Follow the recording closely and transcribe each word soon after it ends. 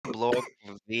look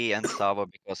V and Sava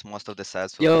because most of the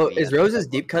sets will Yo, be V is and Rose's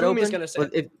Sava. deep cut Kumi's open? gonna say-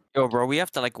 What if Yo, bro, we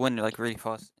have to like win like really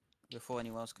fast before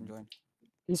anyone else can join.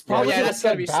 He's probably yeah, gonna that's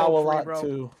gonna say be bow so a free, lot bro.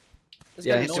 too. It's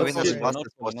Yeah, gonna be so so let's win do as free. fast Not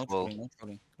as trolling, not possible. trolling, not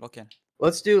trolling. Lock in.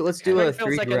 let's do a Springfield's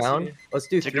 3 like ground. SC. Let's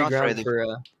do 3 3 grounds ground ready. for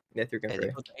yeah 3 ground Ready.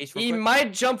 for Put the ace real He quick.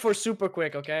 might jump for super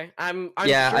quick, okay? I'm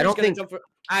Yeah, sure I he's don't gonna think- jump for.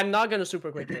 I'm not gonna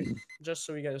super quick it, just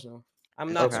so you guys know.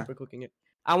 I'm not Okay. super cooking it.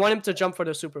 I want him to jump for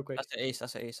the super quick. That's the ace.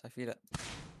 That's the ace. I feel it.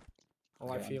 Oh,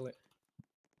 I Okay. feel it.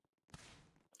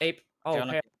 Ape. Oh,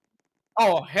 Yeah, hell.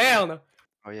 Oh, hell no.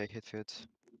 Oh yeah, hit field.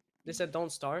 They said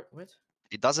don't start. What?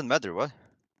 It doesn't matter what.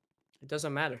 It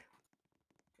doesn't matter.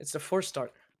 It's the force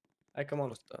start. Hey, come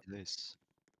on. It is.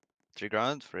 3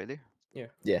 ground, ready? Yeah.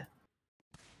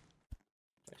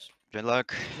 Nice. Good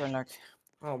luck. Join like,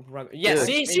 Oh, brother. Yeah,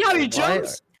 Dude, see how he why-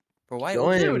 jumps? bro, why Join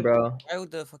would him, Dude. bro. why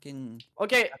would the fucking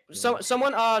Okay,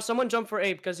 someone jump for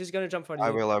Ape because he's gonna jump for the I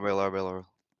Ape. will.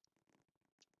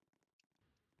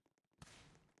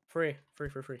 Free.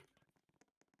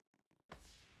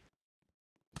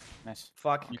 nice?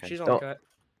 Fuck, Okay. she's on Don't- cut.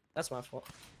 That's my fault.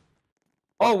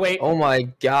 Oh, wait. Oh my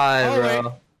god, Oh, wait.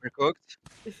 bro. We're cooked.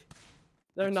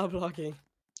 They're not blocking.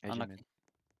 Unlucky.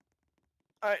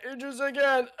 I just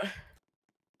again.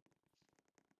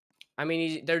 I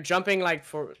mean, they're jumping like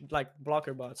for like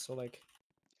blocker bots, so like.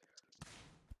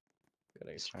 Good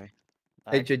Let's ace. try.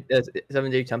 Hey,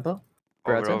 7J tempo.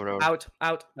 For outside? Over. Out.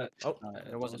 Oh, No,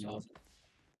 it wasn't. It wasn't.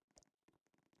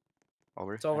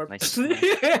 Over. it's over. Nice.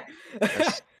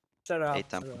 Set it up. Eight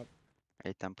set tempo. it up.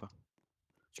 8 tempo.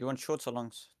 Do you want shorts or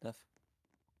longs, Def?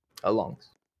 Along.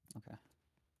 Okay.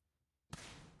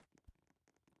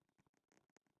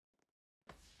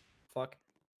 Fuck.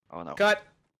 Oh no. Cut.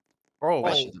 Bro,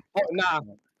 I Oh, should've nah.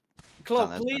 Clo,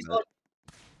 done it, please, done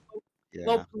Yeah.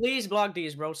 Clo, please block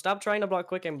these, bro. Stop trying to block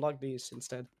quick and block these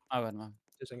instead. I went, man.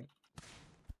 Just a second.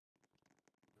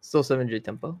 Still 7J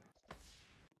tempo.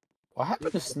 What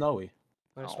happened to Snowy?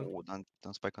 Nice one. No,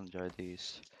 don't spike on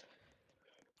JDs.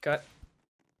 Cut.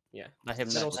 Yeah. Let him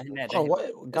Middle. let him net, Oh, let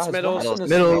him- what, guys? middle. What happened to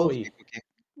Middle. Snowy? Okay.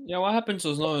 Yeah, what happened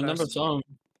to Snow? I never Fast. saw him.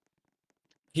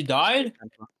 He died?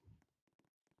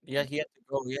 Yeah, he had to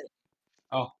go. Yeah.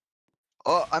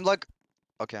 Oh, I'm like.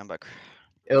 Okay, I'm back.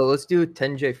 Yo, let's do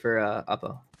 10J for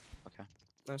Oppo.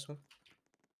 Nice one.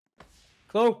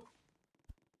 Clo.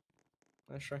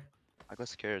 Nice try. I got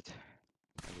scared.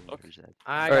 I didn't Okay. reach that.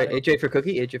 I All right, got it. HJ for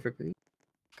cookie. HJ for cookie.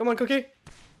 Come on, Cookie.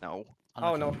 No.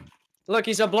 Oh no. Unlucky. Look,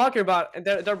 he's a blocker bot.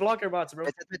 They're blocker bots, bro.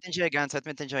 Set me Tinja again. Set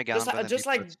me Tinja again. Just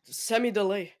like semi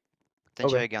delay. Tinja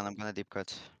Okay. again. I'm gonna deep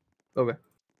cut. Okay.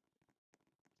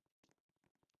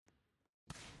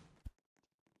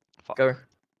 Fuck. Cover.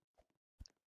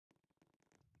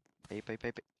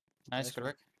 Ape. Nice,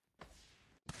 correct.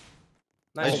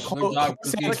 Nice. Nice. Oh, Good job,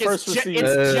 Cole's Cookie. Look, first it's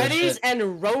receiver. Jetties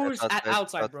and Rose It's at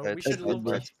outside, bro. We should outside, love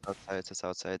bro. this. It's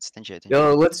outside. It's Tinja.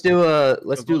 Yo, let's do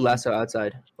Good ball. lasso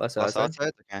outside. Lasso outside.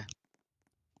 Outside. Okay.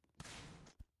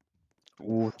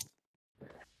 Ooh.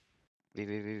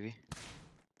 V.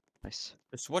 Nice.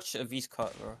 Just watch a V's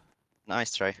cut, bro.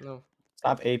 Nice try. No.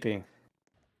 Stop aping.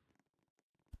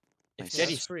 If Nice.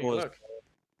 Jetty That's free. scores, Look.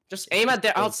 Just aim at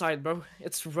the outside, bro.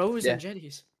 It's Rose Yeah. and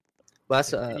Jetties.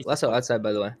 Lasso outside,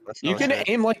 by the way. Let's You can outside.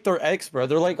 aim like their X, bro.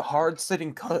 They're like hard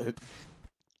sitting cut.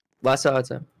 Lasso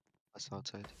outside. Let's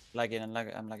outside. lagging. I'm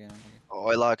lagging. Oh,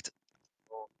 I locked.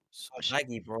 So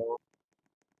laggy, bro.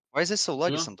 Why is this so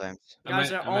laggy Yeah. sometimes? Guys,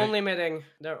 they're only midding.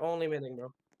 They're only midding,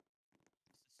 bro.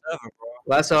 Server, bro.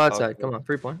 Lasso outside. Okay. Come on,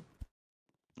 3 point.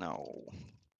 No.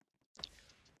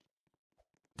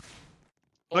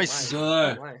 Oh Nice. my.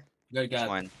 Good. Oh my. Good It's guy.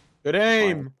 fine. Good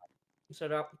aim.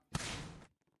 Set up.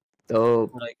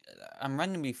 Dope. Like, I'm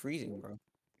randomly freezing, bro.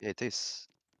 Yeah, it is.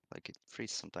 Like it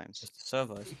freezes sometimes. It's the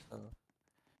server. It's the server.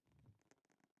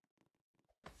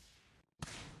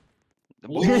 The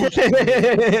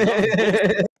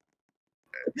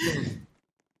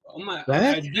Oh my! What?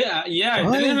 I did. Yeah, I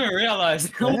What? didn't even realize.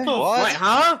 What the What? Wait,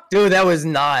 huh? Dude, that was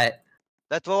not.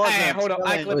 That wasn't. Hey, hold up.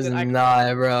 I That clipped was it. I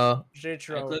not, bro. I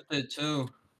Jitro. clipped it too.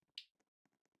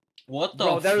 What the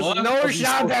Bro, there's fuck? no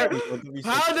shot there.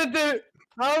 How did the...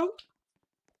 How?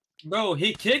 Bro,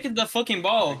 he kicked the fucking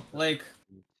ball. Like,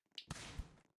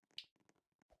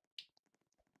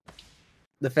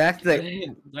 The fact that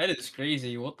that is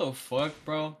crazy. What the fuck,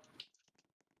 bro?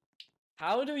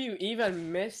 How do you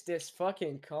even miss this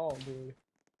fucking call, dude?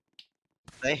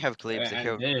 They have clips. They I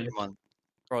have did. stream on.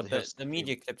 Bro, They the, have the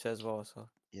media clips as well, so.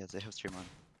 Yeah, they have stream on.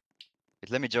 Wait,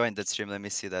 let me join that stream. Let me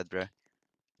see that, bro.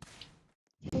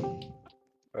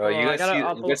 bro, you I guys gotta, see,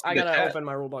 upload- you guys see I the gotta chat? open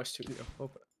my Roblox studio.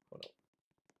 Open. Hold up.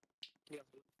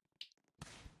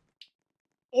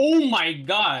 Oh my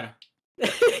god!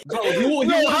 Bro, who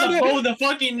Bro, wants to hold the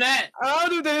fucking net? How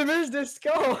do they miss this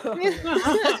goal?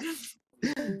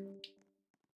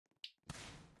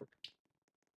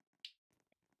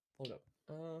 Hold up.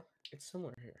 It's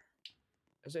somewhere here.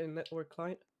 Is it in network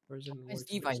client or is it in Where's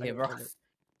workspace? Levi I here, gotta bro? find it.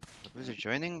 Who's it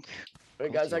joining?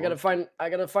 Wait, guys, I gotta find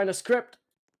a script.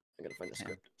 I gotta find a Yeah.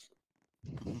 script.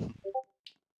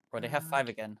 Bro, they have 5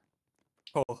 again.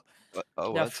 Oh,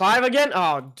 Oh, Yeah, what? 5 again?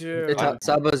 Oh, dude.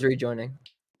 Sabo's rejoining.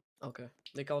 Okay,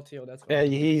 they call Tio. That's Yeah,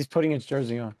 fine. he's putting his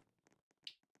jersey on.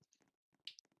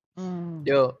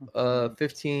 Yo,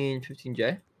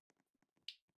 15J.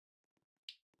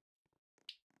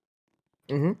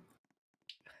 Mm-hmm.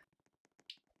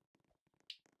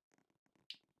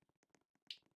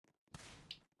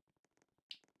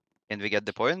 Can we get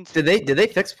the point? Did they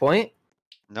fix point?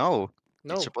 No.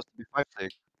 No. It's supposed to be 5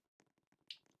 tick.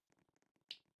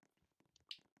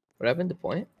 What happened to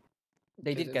point?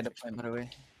 they They did did get a fix point, by the way.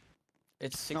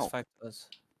 It's No. 6-5 to us.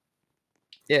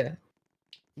 Yeah,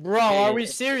 Bro, are we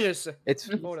serious? it's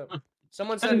Hold up.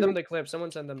 Someone send them the clip.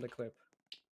 Someone send them the clip.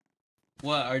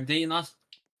 What are they not?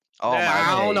 Oh Yeah,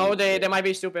 my. I don't know. They might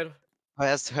be stupid. Who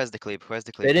has the clip? Who has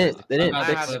the clip? they Who has didn't the they clip? didn't I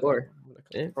fix have it. score.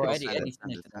 They didn't Bro, fix Eddie, send it, Eddie send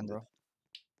sent it it, to them, send it. bro.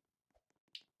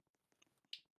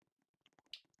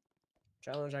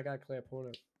 Challenge, I got clip. Hold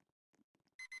up.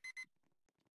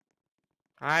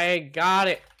 I got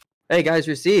it. Hey guys,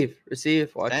 receive.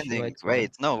 Watch. Sending. like,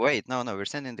 Wait, no, no, we're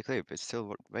sending the clip. It's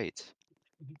still wait.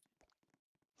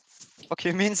 Fuck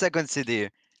you mean second CD?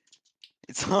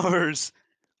 It's ours.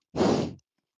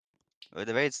 By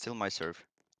the way, it's still my serve.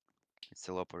 It's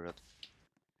still operate.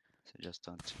 So just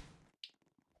don't.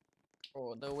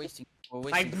 Bro, they're wasting. We're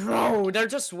Like, wasting. bro, they're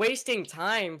just wasting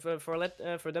time for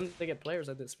them to get players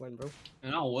at this point, bro.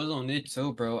 And I was on it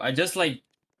too, bro. I just like,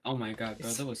 oh my god, bro,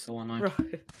 that was so annoying. Bro.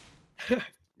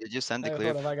 Did you send the Hey,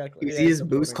 clip? hold up, I got clip. Easiest it's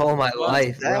boost uploading. call of my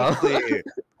life, bro. Exactly.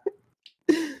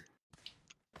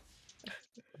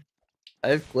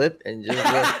 I've clipped and just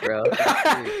look, bro.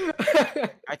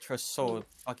 I trust so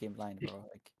fucking blind, bro.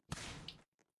 Like,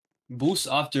 Boost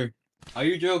after. Are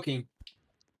you joking?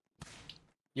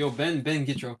 Yo, Ben,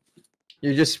 get your.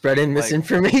 You're just spreading Like-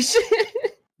 misinformation.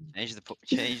 Change the points.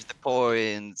 Change the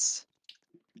points.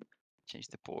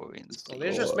 Well, they're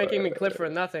please. just making me clip for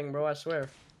nothing, bro. I swear.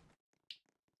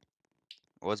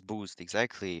 What's boost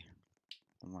exactly?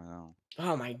 Oh my god.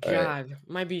 Oh my All right. god,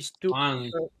 might be stupid.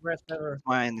 Finally. Rest ever.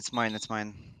 It's mine.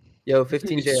 Yo,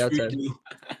 15J outside.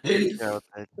 Yeah,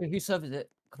 outside. who serves it?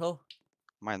 Chloe?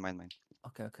 Mine.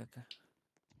 Okay.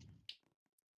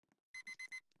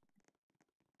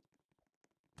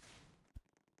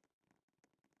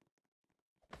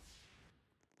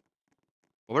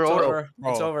 We're It's over. over. It's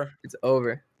Bro. over. It's over.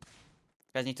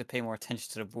 You guys need to pay more attention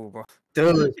to the ball, bro.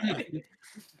 Dude,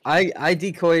 I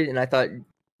decoyed and I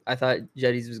thought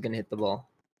Jetties was gonna hit the ball.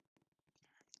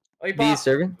 Oh, he B popped.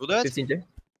 serving. Do that? 15J.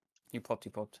 You popped.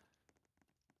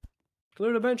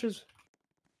 Clear the benches.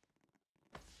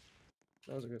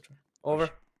 That was a good try. Over.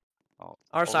 Oh,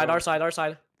 Our side.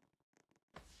 over.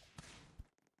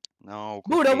 No.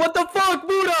 Buddha, quickly. what the fuck,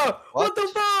 Buddha? What What? the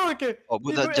fuck? Oh, He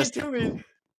Buddha threw it just. to me.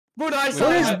 Buddha, I What saw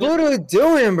What is it. Buddha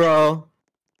doing, bro?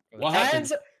 What happened?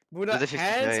 Hands, Buddha, Buddha 50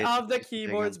 hands days, off the 50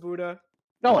 keyboards, seconds. Buddha.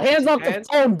 No, hands off the Hands-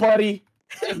 phone, buddy.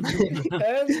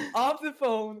 Hands off the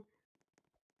phone.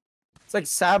 It's like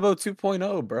Sabo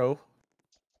 2.0, bro.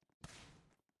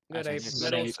 Good Actually, ape. it's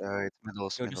Middle. good ape. It's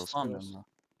middles. Yo, just farm them, bro.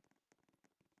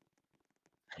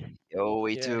 Yo,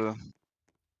 Yeah. E2.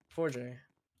 4J.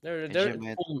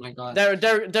 Jimmy. Oh my god.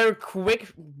 They're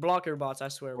quick blocker bots, I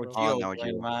swear, bro. Oh, no, Gio,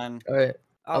 Gio. man. All right,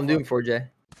 I'm Alpha. doing 4J.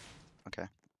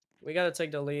 We gotta take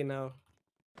the lead now.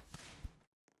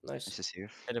 Nice. This is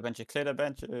here. Clear the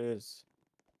benches.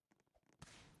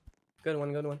 Good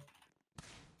one.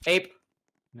 Ape.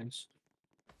 Nice.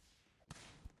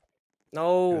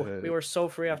 No, Good. we were so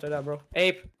free after that, bro.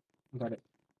 Ape. Got it.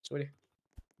 Sweetie.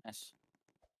 Nice.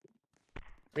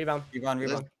 Rebound.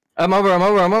 Rebound. I'm over.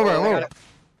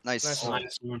 Nice. Nice.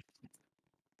 Nice one.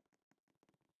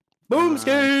 Boom,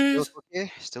 Still skis.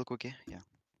 cookie. Still cookie. Yeah.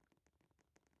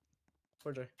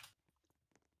 4J.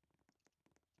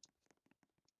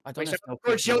 I don't Wait, know if someone they'll on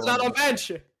court. Shield's play not on Joe. bench.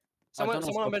 don't Someone know if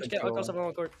on they'll bench. play Get close Joe. someone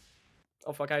on court.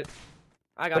 Oh fuck, I got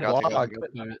Got it. it, got Block.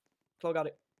 it. Got it. Chloe got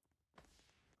it.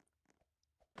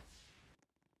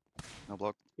 No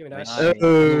block. Give me that.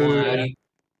 Nice.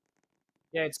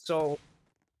 Yeah, it's so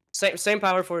same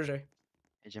power 4J.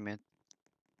 AJ mid.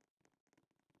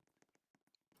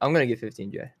 I'm gonna get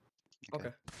 15J. Okay.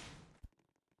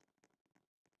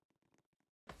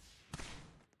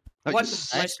 What?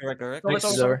 Nice. Nice. Correct. Over, It's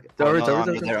over, over. over. It's over. Oh, It's no, over.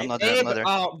 I'm It's not over. there. I'm not there.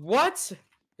 What?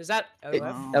 Is that It-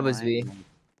 LF? that was my V. God.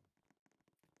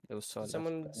 It was so left,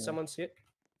 Someone, but yeah. someone see it?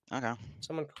 Okay.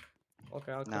 Someone.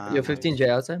 Okay, I'll click Nah, it. Yo, nice. 15J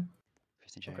outside.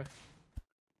 15J. Okay.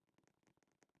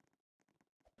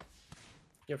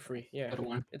 You're free. Yeah. Good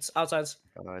one. It's outside.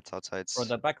 It's outside. Bro,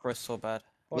 the back row is so bad.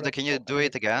 Hold Buddha, up. can you Oh, do I it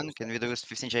need- again? Can we do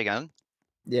 15J again?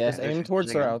 Yeah. Just do aim 15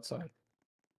 towards their again. outside.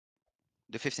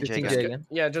 Do 15J 15J again. again.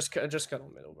 Yeah, just cut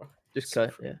on middle, bro. Just So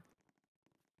cut. free. Yeah.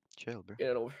 Chill, bro.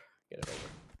 Get it over. Get it over.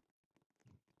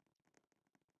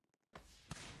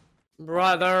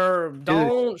 Brother,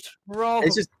 don't, bro.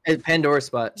 It's just a Pandora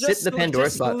spot. Sit Just the look- Pandora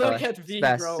just spot. look Fast. at V,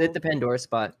 Fast. bro. Sit the Pandora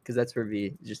spot because that's where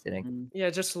V is just hitting. Mm.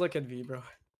 Yeah, just look at V, bro.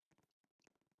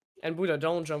 And Buddha,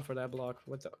 don't jump for that block.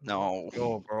 What the? No.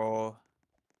 Yo, bro.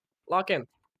 Lock in.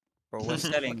 Bro, we're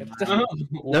selling, Okay. man.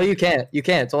 No, you can't. You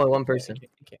can't. It's only one person. You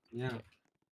can't. Yeah.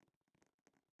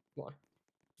 Come on.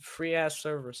 Free ass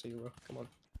server, see, bro. Come on.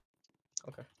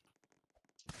 Okay.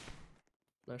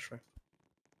 Nice try.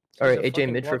 All right, He's a AJ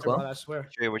fucking mid for blocker, claw. bro, I swear.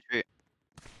 Which way?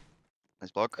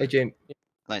 Nice block. AJ.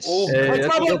 Nice. Oh, Hey, Wait,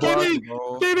 that's my a good block, block. Timmy!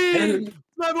 Bro. Timmy!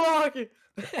 My block!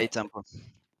 8 tempo.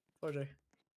 OJ.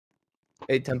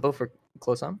 8 tempo for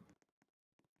close on.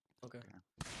 Okay.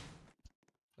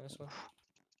 Nice one.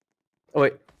 Oh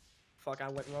wait. Fuck, I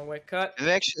went wrong way. Cut. Can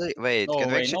we actually wait? No Can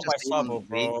we way, actually not by just aim Sabo, V?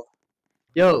 bro.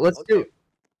 Yo, let's Okay. do.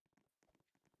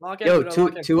 Lock in, Yo, Buddha,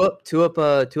 lock in.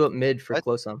 two up mid for What?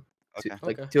 close on. Okay.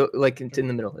 Like Okay. two, like in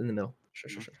the middle, in the middle.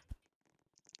 Sure.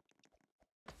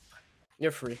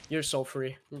 You're free. You're so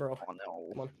free, bro. Oh no.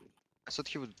 Come on. I thought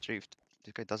he would drift.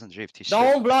 This guy doesn't drift. He's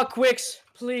Don't block quicks!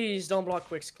 Please don't block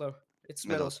quicks, Chloe. It's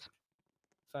Middles. middles.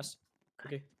 Fast.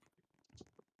 Okay.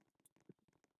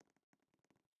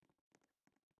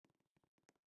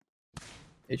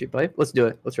 AJ pipe. Let's do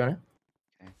it. Let's run it.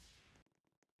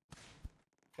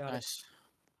 Got it. Nice.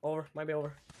 Over. Might be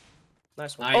over.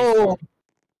 Nice one. Nice. Oh,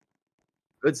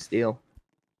 good steal.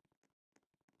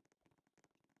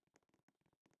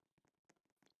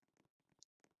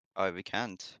 Oh, we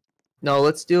can't. No,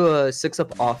 let's do a 6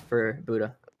 up off for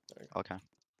Buddha. Okay.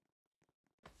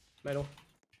 Middle.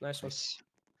 Nice one. Nice.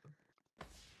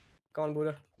 Go on,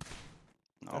 Buddha.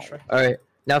 No. Nice try. All right,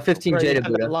 now 15J Right to at that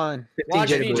Buddha. line. 15J Watch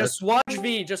to V. Buddha. Just watch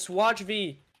V. Just watch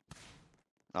V.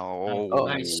 No. Oh.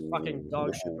 Nice fucking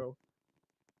dog shit, bro.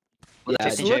 Yeah,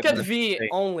 Just 15J, look at Buddha. V 15J.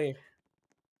 only.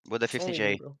 With the It's only V,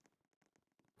 15J. bro.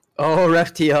 Oh,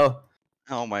 ref TO.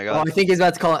 Oh my Oh, god. I think he's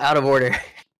about to call it out of order.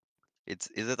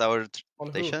 Is it our On who?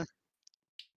 rotation?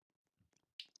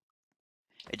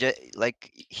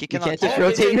 Like he You cannot. can't just Oh,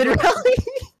 rotate AJ mid rally.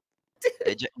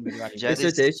 Mid-rally. This Jadis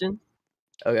rotation.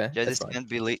 Okay, that's fine. can't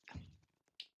be late.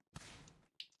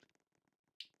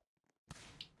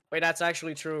 Wait, that's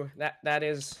actually true. That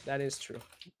is true.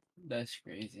 That's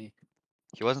crazy.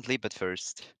 He wasn't leap at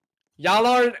first. Y'all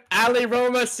are Ali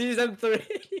Roma season 3.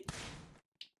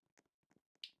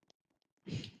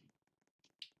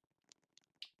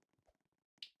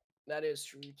 That is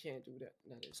true. You can't do that.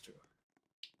 That is true.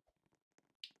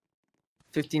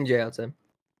 15J outside.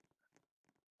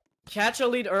 Catch a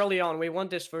lead early on. We want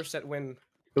this first set win.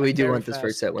 But we do Very want this fast.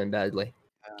 first set win badly.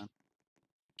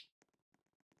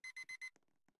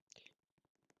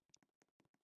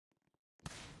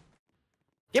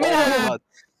 Give me Oh my that. god.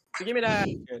 Give me that.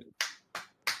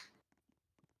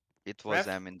 It was Ref?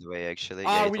 M in the way actually.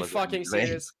 Are it we was M fucking in the way.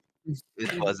 serious?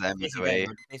 It was M in Place the again, way.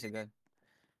 bro. Place again.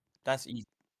 That's easy.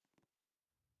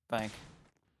 Bank.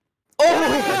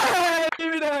 Oh!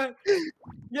 Give me that. Give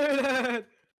me that.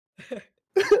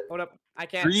 Hold up. I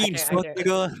can't. Green, I fuck can't.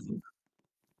 nigga.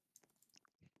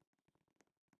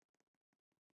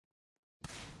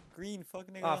 Green, fuck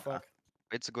nigga. Oh fuck.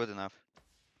 It's good enough.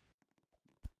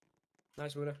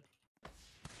 Nice Buddha.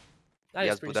 That is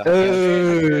Yes, pretty Buddha. strong.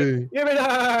 Hey. Give me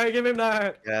that. Give him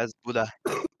that. Yes, Buddha.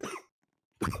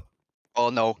 Oh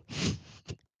no.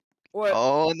 What?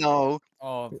 Oh no.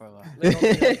 Oh, brother. Let's go.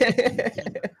 It's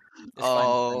fine.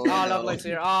 Oh, Oh, love no. lights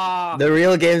here. Ah. The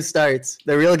real game starts.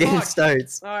 The real game Fuck.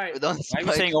 starts. All right. We don't Why are you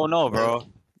spike. saying oh no, bro?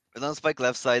 We don't spike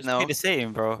left side It's now. the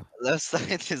same, bro. Left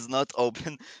side is not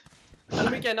open.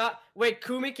 Kumi cannot. Wait,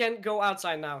 Kumi can go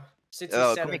outside now. Since Oh,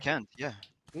 he's center. Kumi can't. Yeah.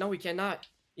 No, he cannot.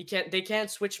 He can't. They can't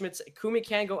switch mid. Kumi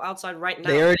can go outside right now.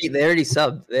 They already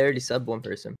subbed. They already subbed one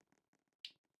person.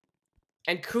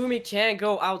 And Kumi can't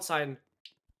go outside.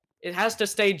 It has to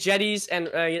stay Jetties and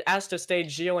it has to stay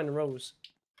Geo and Rose.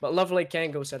 But Lovely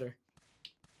can go center.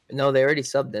 No, they already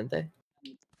subbed, didn't they?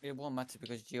 It won't matter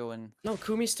because Gio and No,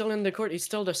 Kumi's still in the court. He's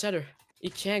still the setter. He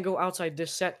can't go outside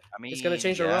this set. I mean, It's gonna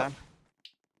change the yeah. route.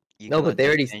 You No, but cannot they just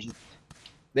already- change it.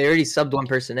 They already subbed one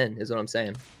person in. Is what I'm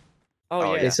saying. Oh,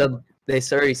 Oh, yeah. They subbed. They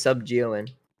already subbed Geo in.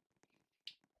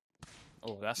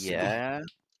 oh, that's Yeah.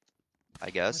 I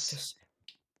What guess. this-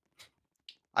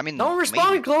 I mean, Don't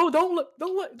respond, maybe. Chloe.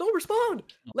 Don't respond.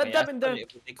 No, Let wait, them I in thought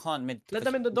the They can't mid. let 'cause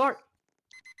them in the Boost- dark.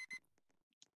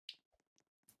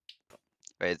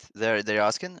 Wait, they're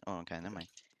asking? Oh, okay, never mind.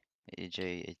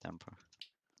 AJ 8 tempo.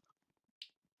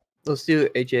 Let's do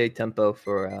HA tempo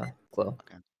for Chloe.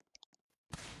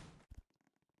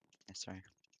 Sorry.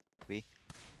 We.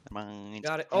 Namang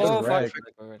Got it. Good Oh fuck. rag.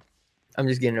 Good. I'm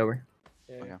just getting over.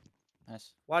 Yeah, Okay. yeah.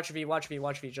 Nice. Watch V. Watch V.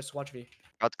 Watch V. Just watch V.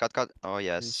 Cut. Oh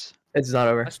yes. It's not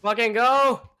over. Let's fucking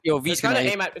go. Yo, They're V's trying gonna to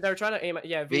ape. aim at. They're trying to aim at.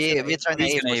 Yeah, V's We gonna aim. trying to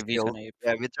V's ape gonna or ape. V's steal. gonna ape.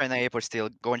 Yeah, we trying to ape or steal.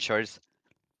 Going shorts.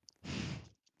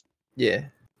 Yeah.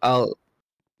 I'll.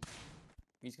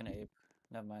 V's gonna ape.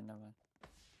 Never mind. Never mind.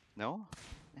 No?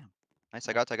 Yeah. Nice,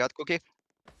 I got cookie.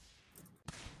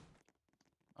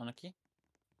 On a key.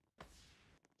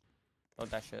 Oh,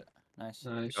 that shit. Nice.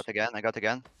 Nice. I got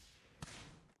again.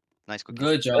 Nice cookie.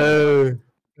 Good job.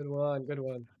 Good one. Good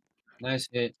one. Nice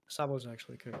hit. Sabo's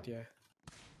actually cooked. Yeah.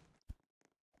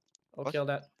 I'll What? kill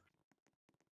that.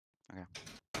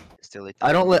 Still 8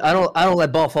 I don't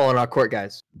let ball fall on our court,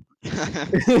 guys.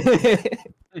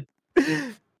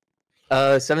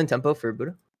 7 tempo for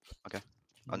Buddha.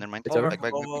 Oh, never mind. It's over?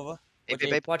 Back. Over. Ape,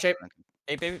 Okay. ape. Watch ape.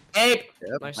 Ape, ape. Ape.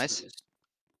 Yep, Nice. nice.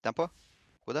 Tempo.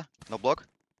 Buddha. No block.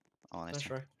 Oh, nice. Nice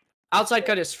try. Outside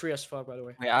cut is free as fuck, by the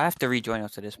way. Wait, I have to rejoin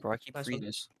after this, bro. I keep Nice freezing.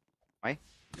 Nice.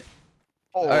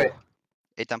 Oh. Alright.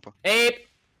 8 tempo. Ape.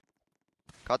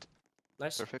 Cut.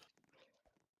 Nice. Perfect.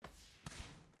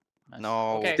 Nice.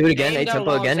 No. Okay. Do it again. Aim 8 down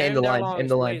tempo longs, again. Aim aim the down line. Aim longs,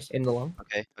 the line. please. Aim the long.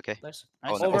 Okay. Nice. Oh,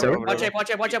 Nice. no. Over. over. Watch ape. Watch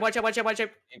ape. Watch ape. Watch ape. Watch ape. Watch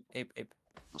ape. Ape, ape.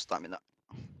 No stamina.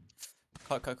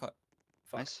 Cut. Fuck.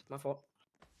 Nice. My fault.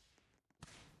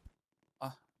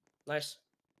 Ah. Nice.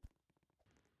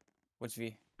 What's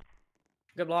V?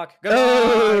 Good block. Good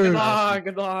Oh. block.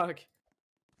 Good block.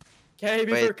 KB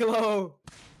for Wait. Klo.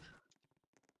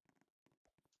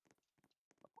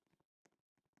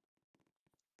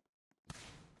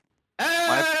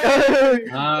 Hey!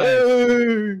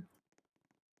 Nice.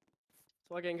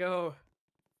 Fucking go.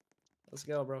 Let's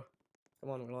go, bro. Come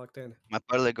on, we're locked in. My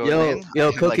parlay goes Yo, in. yo,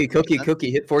 I have, like, cookie,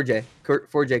 10%. hit 4J.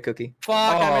 4J cookie. Fuck,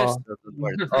 I missed. So good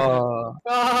word. Oh.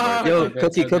 Fuck. Yo,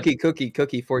 Okay, so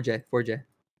cookie, 4J.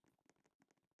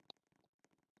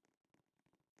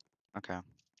 Okay.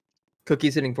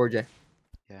 Cookie's hitting 4J.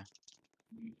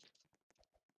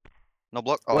 No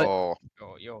block. What? Oh.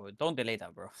 Yo, don't delay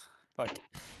that, bro. Fuck.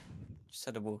 Just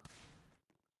set the ball.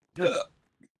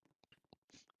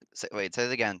 Wait, say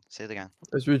it again. Say it again.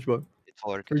 That's rich bug. It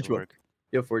will work. Which It will one? work.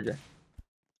 Yo, 4J.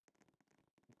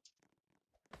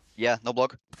 Yeah, no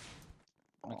block.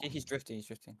 Okay, he's drifting.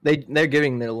 They're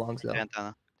giving middle longs though.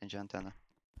 Ninja antenna.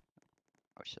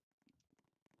 Oh shit.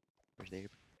 Where's the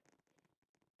ape?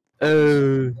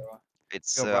 Oh. Bro.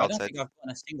 It's Yo, bro, I don't outside. think I've gotten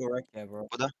a single wreck here, bro.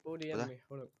 Who the What enemy?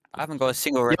 Hold up. I haven't got a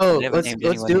single wreck. Yo, Never named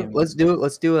anyone let's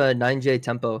do a 9J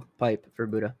tempo pipe for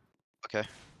Buddha. Okay.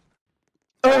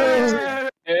 Oh,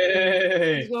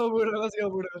 Hey. Let's go, Buddha. Let's go,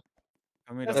 Buddha.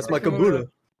 I mean, that's my my Buddha.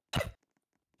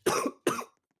 Buddha.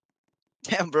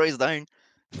 Damn, bro, he's dying.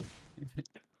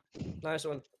 Nice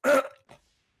one.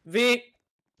 V.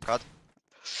 Cut.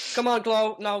 Come on,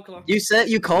 Klo. No, Klo.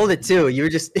 You called it too. You were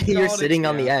just you're Called it, sitting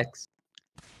on the yeah. X.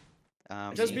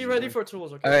 Just be ready for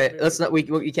tools, okay? All Just right, be let's ready.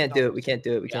 not. We can't do it. We can't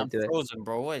do it. We I'm can't do it. frozen,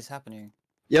 bro. What is happening?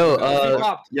 Yo, Go, V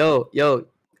popped. yo.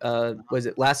 Was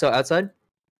it lasso outside?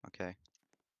 Okay.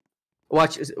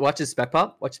 Watch his spec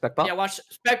pop. Watch spec pop. Yeah, watch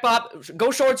spec pop.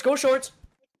 Go shorts. Go shorts.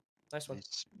 Nice one.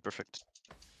 It's perfect.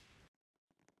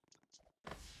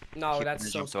 No, Keep that's the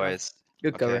so jump smart. twice.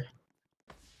 Good Okay. cover.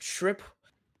 Trip.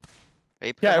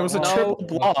 Ape. Yeah, it was a No. triple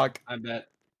block. I bet.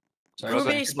 Sorry, Ruby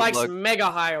Ruby sorry. spikes Block. mega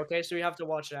high, okay? So you have to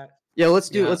watch that. Yo, let's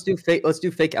do Yeah. let's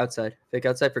do fake outside. Fake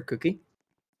outside for Cookie.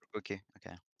 Okay.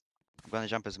 Okay. I'm gonna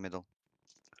jump his middle.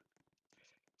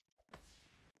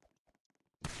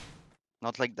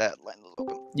 Not like that. Line is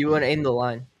open. You want to aim the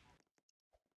line.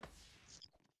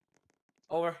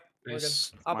 Over. We're good.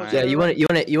 Nice. Opposite Yeah, river.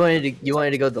 you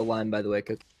wanted to go the line, by the way,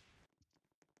 Cookie.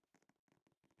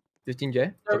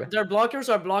 15J. Okay. Their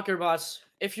blockers are blocker bots.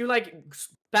 If you like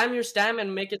spam your stam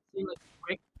and make it seem like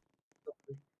break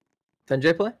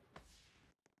 10J play.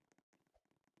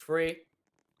 free.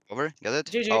 Over. Get it?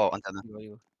 GG. Oh, antenna.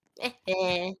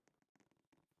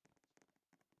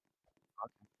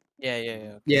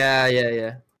 Yeah.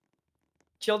 Yeah.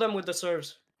 Kill them with the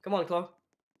serves. Come on, Klo.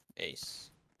 Ace.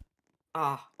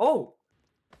 Ah. Oh.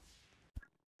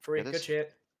 Free. Get Good it?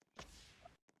 shit.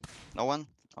 No one.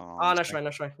 Oh, Ah, nice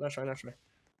nice try. try. Nice try.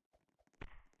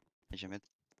 Ninja mid.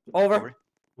 Over.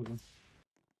 Over.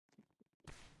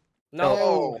 No.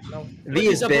 Oh. No. V is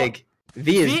He's a big.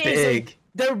 V is V is a- big.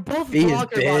 They're both V is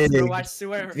blocker bots, bro. big. I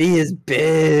swear. V is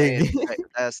big. Right,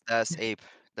 that's ape.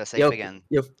 That's ape Yo, again.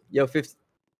 yo, 50.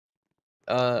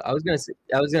 I was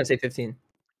gonna say 15.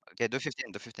 Okay, do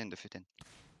 15, do 15, do 15.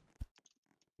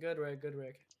 Good Rick, good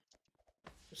Rick.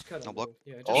 Just cut No him. block. Bro.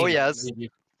 Yeah, just Oh, cut him, yes. bro.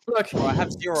 Look, Bro, I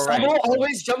have 0 Sabo Rex.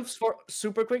 always jumps for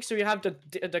super quick, so you have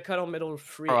the cut on middle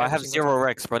free. Bro, I every have single 0 time.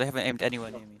 Rex, bro. They haven't aimed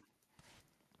anywhere near me.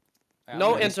 Alright, I'm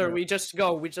No gonna enter. restart. We just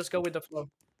go. We just go with the flow.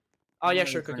 Oh I'm yeah,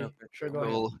 gonna sure, return Cookie. real quick. Sure, go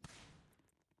ahead. Cool.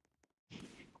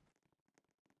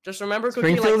 Just remember, Cookie.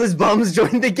 Springfield Like, is bums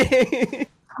joined the game.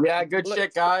 Yeah, good Look-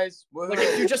 shit, guys. like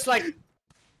if you just like,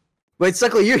 Wait,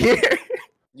 Suckle, you're here.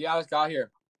 Yeah, I just got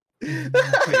here. Are you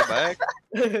back?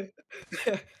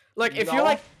 like if No. you're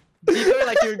like decoy,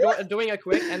 like you're doing a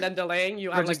quick and then delaying, you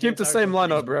Bro, have just like keep the entire same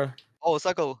confusion. lineup, bro. Oh,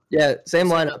 Suckle. Yeah, same Same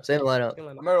lineup, same lineup. Same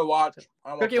lineup. I'm here to watch.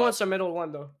 I'm Cookie a wants the middle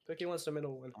one though. Cookie wants the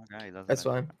middle one. Okay, it doesn't That's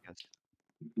matter, fine. I guess.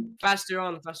 Faster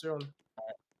on, faster on.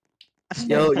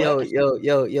 Yo,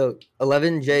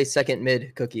 11J second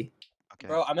mid Cookie. Okay.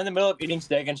 Bro, I'm in the middle of eating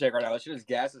steak and shake right now. That shit is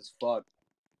gas as fuck.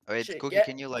 Wait, Shit, Cookie, yeah,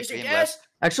 can you like shit, aim yes. left?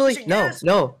 Actually, Shit, no, yes.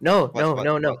 no.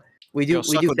 What? We Yo, do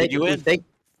Suckle, did fake, you win?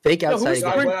 fake Yo, outside who's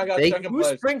again. Spring- I got Fake, second Who's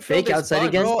place. Springfield? fake is outside fun,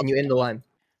 again, bro. and you aim the line.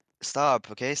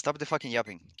 Stop, okay? Stop the fucking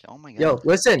yapping. Oh my god. Yo,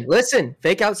 listen.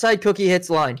 Fake outside, Cookie hits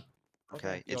line.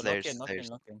 Okay, Yo, it's lock theirs. in, lock in, theirs.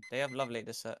 lock in. They have love late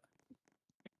this set.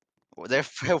 There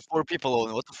are 4 people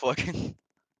on. What the fuck? Who's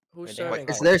Wait, they have serving?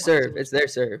 It's five. their serve. It's their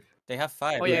serve. They have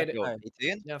 5. Oh, they yeah, have they- Yo, 5.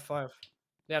 18? They have 5.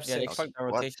 They have Yeah, they 6. fucked the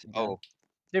What? rotation again. Oh,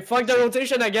 They fucked the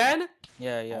rotation again?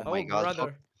 Yeah, yeah. Oh my God, how-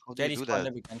 brother. how do you Jetty do spawned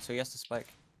that? up again, so he has to spike.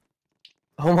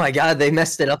 Oh my god, they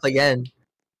messed it up again.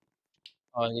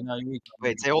 Oh, you know,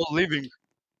 Wait, they all leaving.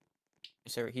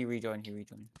 Sorry, he rejoined.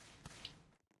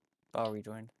 Bar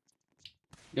rejoined.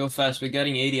 Yo, fast. We're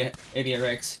getting 80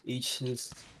 Rex each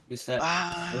this set.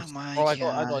 Ah, my Oh, I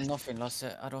god. got nothing last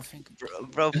set. I don't think.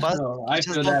 Bro, fast. Oh, I just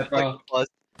feel don't that, bro. fucking fast.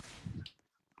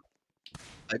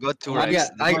 I got 2 I Rex.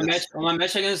 got- On my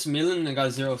match against Milan, I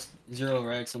got zero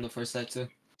Rex on the first set too.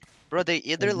 Bro, they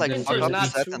either like There's fuck up the not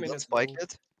set 2 and don't minutes, spike bro.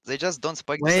 it. They just don't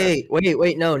spike the set.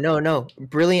 Wait, no.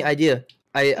 Brilliant idea.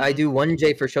 I do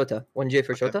 1J for Shota. 1J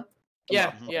for Okay. Shota.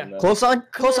 Yeah, Mhm. yeah. Close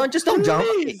on, just don't jump.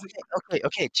 Please.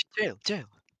 Okay, chill.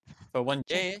 For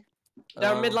 1J.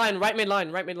 They're midline, right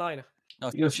midline.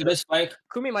 No, Yo, should I spike?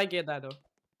 Kumi might get that though.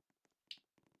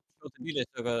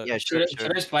 Yeah, sure.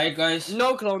 Should I spike, guys?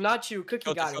 No, Clone, not you.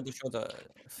 Cookie got it. Shoulder.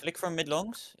 Flick from mid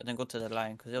longs and then go to the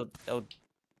line because they'll.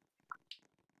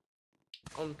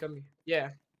 Kumi.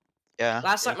 Yeah. Yeah.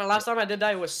 Last time I did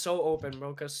that, it was so open,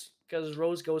 bro. Cause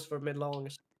Rose goes for mid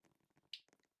longs.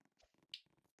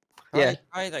 Yeah.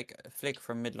 Try like flick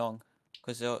from mid long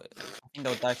because I think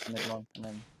they'll die from mid long and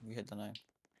then we hit the line.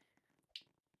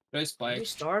 Should I Can spike? we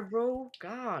start, bro?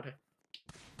 God.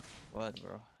 What,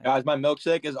 bro? Guys, my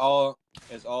milkshake is all.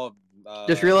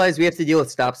 Just realize we have to deal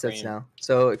with stop sets green. now.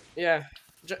 So Yeah.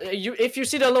 If you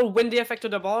see the little windy effect to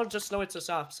the ball, just know it's a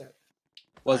soft set.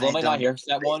 Was I Lomé not don't here for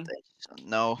that pay one? attention.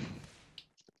 No.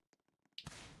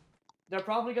 They're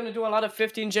probably gonna do a lot of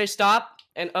 15J stop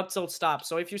and up tilt stop.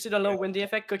 So if you see the little windy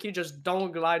effect, Cookie, just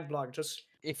don't glide block. Just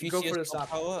If you Go see for a the stop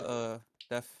stop. power,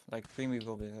 def like pre-move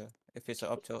over here. If it's an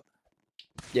up tilt.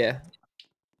 yeah.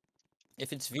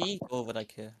 If it's V, go over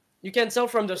like here. you can tell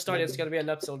from the start it's gonna be an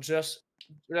up tilt. Just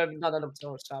not an up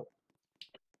tilt stop.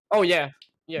 Oh yeah.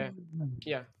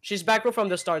 She's back row from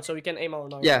the start, so we can aim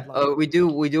on. Yeah. We do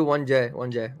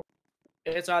 1J.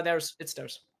 It's theirs. It's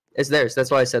theirs. It's theirs. That's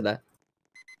why I said that.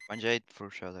 1J for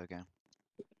sure again.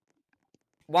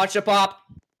 Watch the pop.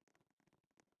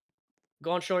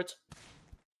 Go on short.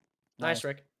 Nice,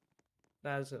 Rick.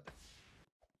 That is it.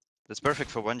 That's perfect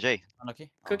for 1J. Unlucky.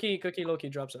 Cookie Loki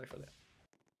drops it for that.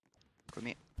 For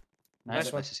me.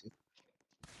 Nice one. Nice to see.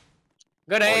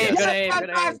 Good Oh, aim, yes. good aim, good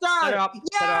aim. Set her up,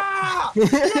 set her up.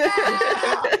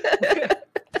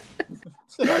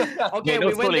 Okay,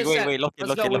 we win this set. Wait, lock in, Let's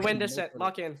lock go, in, we lock win in. this set.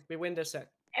 Lock in. We win this set.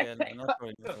 Yeah, no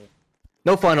trolling, no trolling.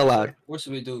 No fun allowed. What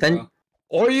should we do, Then- bro?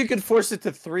 Or you could force it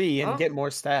to 3 and Huh? get more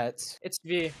stats. It's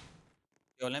V.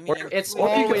 Yo, let me. Or, It's or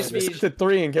you could always force V. it to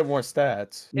 3 and get more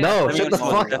stats. No, Yeah, shut the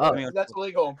let me fuck up. That's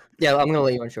illegal. Yeah, I'm gonna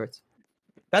let you on shorts.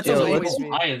 That's Yo, It's illegal. always V.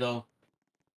 High though.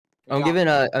 I'm giving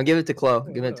it to Chloe.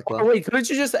 I'm giving it to Oh, Chloe. wait, couldn't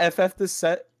you just FF this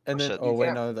set and Oh, then? shit. Oh You wait,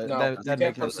 can't- no, that you makes no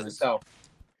can't force sense. it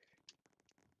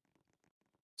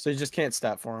So you just can't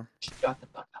stat for him.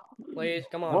 Please,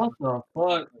 come on. What the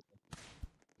fuck?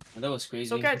 That was crazy.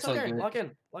 It's okay, it's all okay. good. Lock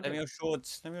in. Lock Let me in. on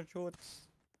shorts. Let me on shorts.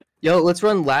 Yo, let's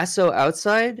run lasso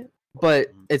outside, but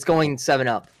it's going 7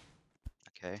 up.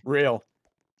 Okay. Real.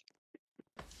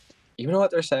 You know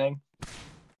what they're saying?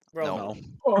 Bro, No.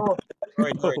 Oh,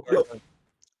 Sorry.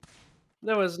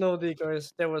 There was no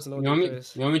decoys. There was no You want me?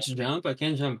 decoys. You want me to jump? I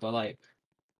can jump, but like,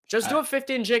 Just do a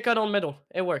 15J cut on middle.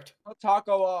 It worked. Put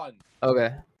taco on.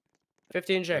 Okay.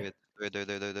 15J. Do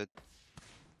it.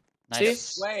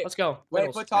 Nice. Wait, Let's go. wait,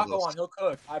 Middles. put taco Middles. on. He'll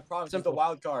cook. I promise. It's a Simple.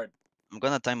 wild card. I'm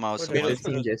gonna time out We're so doing much. it.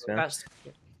 15 J spam. Fast.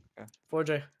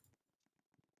 4J.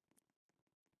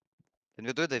 Can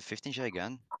we do the 15J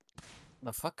again?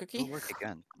 The fuck, It'll Cookie? work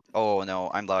again. Oh no,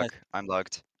 I'm locked. I'm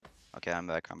locked. Okay, I'm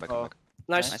back. I'm back. I'm Oh. back.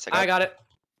 Nice. Nice, I got it.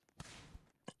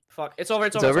 Fuck. It's over.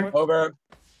 It's It's over. over? It's over. Over.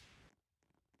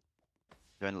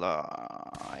 Join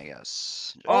I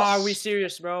guess. Oh, are we Just-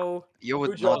 serious, bro? You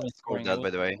would Good not job. score Scoring that, goal. by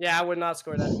the way. Yeah, I would not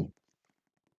score that.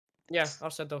 Yeah,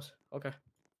 I'll set those. Okay.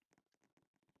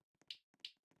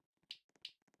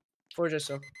 4J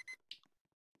so.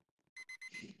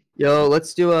 Yo,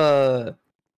 let's do a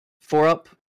 4-up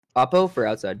oppo for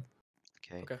outside.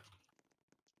 Okay. Okay.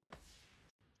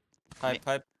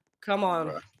 Pipe. Come on.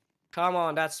 Bruh. Come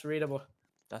on. That's readable.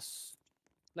 That's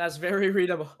That's very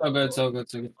readable. so good, so good,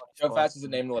 so good. Joe Fast is the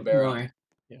name of libero. Right.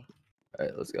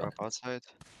 Alright, let's go. Drop outside.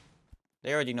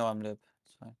 they already know I'm lib.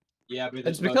 It's fine. Yeah, but It's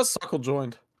it's because Suckle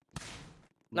joined.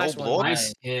 Nice no one. block.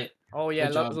 Nice hit. Oh yeah,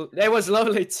 Good job. it was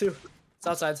lovely too. It's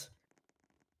outside.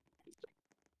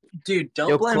 Dude, don't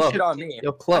Yo, blame Chloe. shit on me. Yo,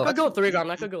 I Chloe, could go 3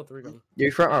 gun. I could go 3 gun.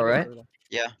 you're front row, right?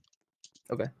 Yeah.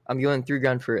 Okay. I'm going 3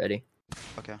 ground for Eddie.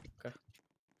 Okay.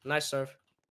 Nice serve.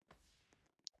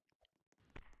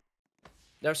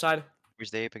 Their side.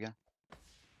 Where's the ape again?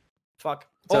 Fuck.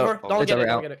 So, Over. Don't it's get it. over,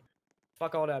 Don't out. get it.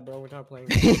 Fuck all that, bro. We're not playing.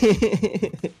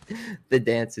 The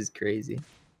dance is crazy.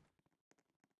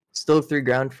 Still 3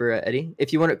 ground for Eddie.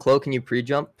 If you want it close, can you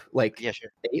pre-jump like Yeah,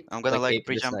 sure. 8? I'm gonna like eight this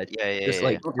pre-jump. side. Yeah, Just yeah,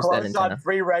 like yeah. just that Close on antenna.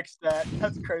 free rec stat.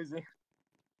 That's crazy.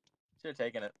 Should have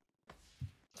taken it.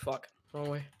 Fuck. Wrong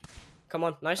way. Come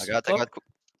on. Nice. I Close. got.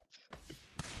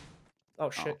 Oh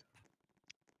shit.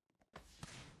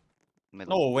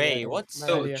 Middle. No way. Yeah, What? my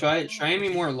So idea. try me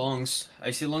more longs.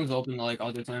 I see longs open like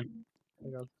all the time.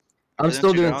 I'm Doing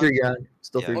still 3 doing ground? 3 ground.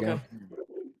 Still Yeah. 3 Okay. ground.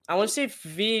 I want to see if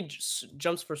V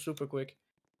jumps for super quick.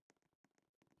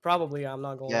 Probably. I'm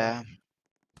not going. Yeah.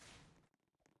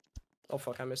 Oh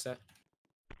fuck! I missed that.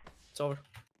 It's over.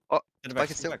 Get it Spike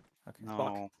back, is still. get it back. Okay.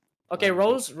 No. Okay,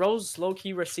 Oh, Rose low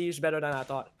key receives better than I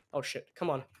thought. Oh shit! Come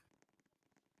on.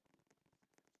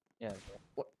 Yeah.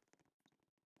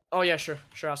 Oh yeah, sure.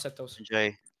 I'll set those.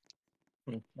 J.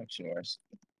 That's yours.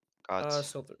 Got.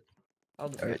 So I'll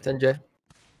do Alright, it. 10J.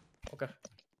 Okay.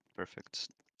 Perfect.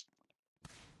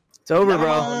 It's over, Oh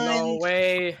bro. no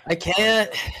way! I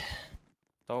can't.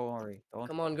 Don't worry. Don't.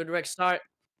 Come on, good rec start.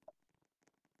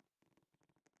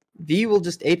 V will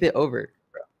just ape it over.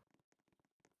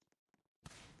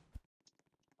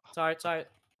 Sorry.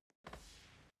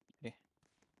 Yeah.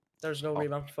 There's no Oh.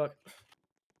 rebound. Fuck.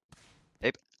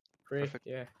 Ape. Free. Perfect.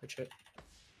 Yeah, good shit.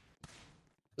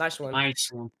 Nice one.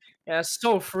 Nice one. Yeah, that's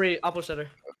so free. Apple setter.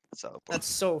 So. That's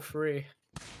so free.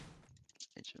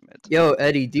 HM mid. Yo,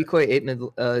 Eddie, decoy 8 mid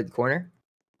corner.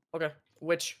 Okay.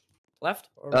 Which? Left?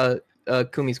 Or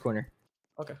Kumi's corner.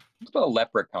 okay. Let's go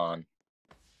Leprechaun.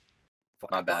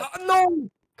 Fuck. My bad. No!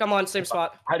 Come on, same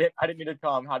spot. I didn't mean to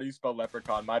come. How do you spell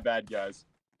leprechaun? My bad, guys.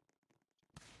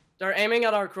 They're aiming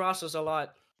at our crosses a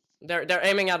lot. They're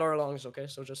aiming at our longs, okay?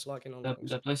 So just lock in on That, longs.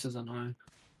 that place is annoying.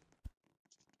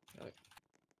 Nice.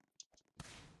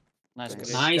 Nice.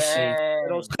 Good. Nice hit.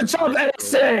 Middles. Good job,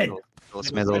 Edison!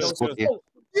 Those Middle, middle. Spooky.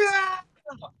 Yeah.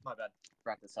 My bad.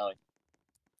 Practice, Sally.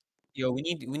 Yo, we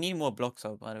need more blocks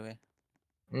out, by the way.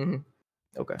 Mm-hmm.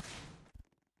 Okay.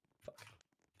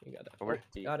 You got that. Over.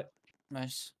 Oh, got it.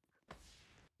 Nice.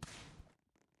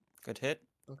 Good hit.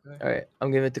 Okay. Alright,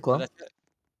 I'm giving it to Chloe. That's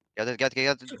it. Get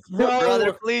it. Bro.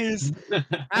 Brother, please.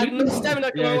 I had no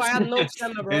stamina, Yeah, Chloe. I it's- had no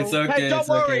stamina, bro. It's okay. Hey, don't It's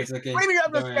okay. worry. It's okay. What do you mean you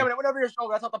have no Don't worry. stamina? Whenever you're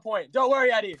stronger, that's not the point. Don't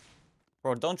worry, Eddie.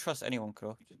 Bro, don't trust anyone,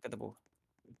 Kuro. Just get the ball.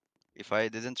 If I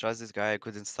didn't trust this guy, I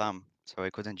couldn't stam, so I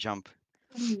couldn't jump,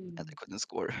 and I couldn't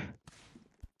score.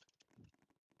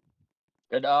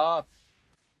 Good up.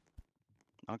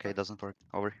 Okay, it doesn't work.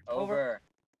 Over. Over.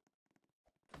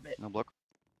 No block.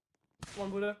 Come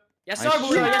on, Buddha. Yes, Nice sir,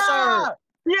 Buddha. Yes, sir.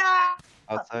 Yeah.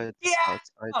 Outside. Yeah!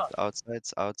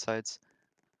 Outsides.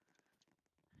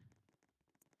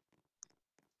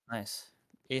 Nice.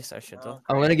 Ace our shit though.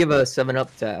 I'm gonna give a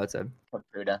 7-up to outside.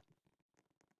 Buddha.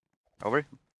 Over.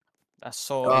 That's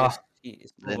so Ah.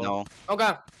 obvious. It's They so know.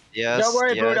 Okay. Yes. Don't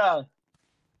worry, yes. Buddha.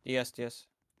 Yes.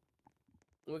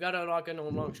 We gotta lock in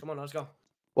on longs. Come on, let's go.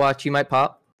 Watch, he might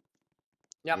pop.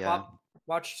 Yeah, Yeah. pop.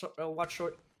 Watch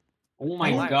short. Oh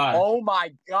my my- god. Oh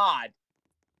my god.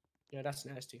 Yeah, that's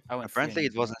nasty. I went free Apparently,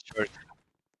 and- it wasn't short.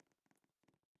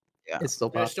 Yeah. It's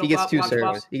still Yeah, pop. still He gets pop, 2 pop, serves.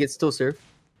 pop. He gets still serve.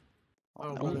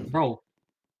 Oh, no. Buddha. Bro,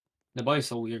 The boy's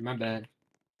so weird. My bad.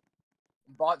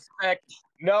 Bot spec.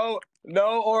 No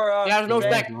aura. Yeah, there's no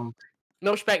man. spec.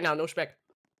 No spec now. No spec.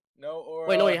 No aura.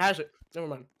 Wait, no, he has it. Never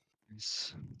mind.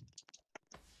 Nice.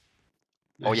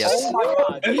 Oh yes. Oh my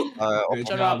god. Good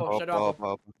Shut job. up. Shut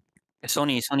up. It's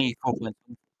only 4 points.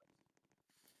 It's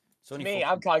It's only me,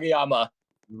 4 I'm Kageyama.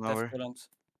 Lower. points.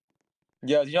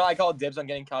 Yo, do you know I called dibs on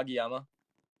getting Kageyama?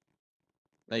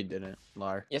 No, you didn't.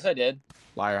 Liar. Yes, I did.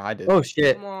 Liar, I did. Oh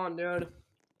shit. Come on, dude.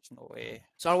 There's no way.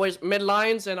 It's always mid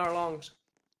lines and our longs.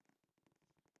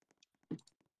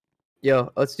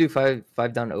 Yo, let's do five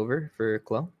down over for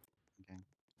Chloe.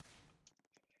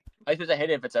 I supposed to hit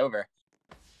it if it's over.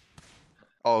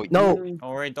 Oh No. Don't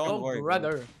worry, don't Oh, worry. bro.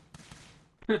 brother.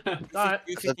 Alright.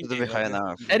 That would be high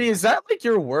enough. Eddie, is that like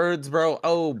your words, bro?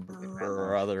 Oh,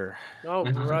 brother. Oh,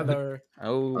 brother.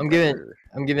 Oh, I'm giving- brother.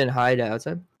 I'm giving high to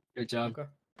outside. Good job. Okay.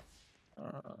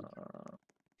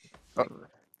 Oh, Good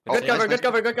nice, cover, nice. good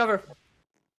cover, good cover.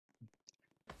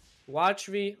 Watch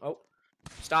V. Oh,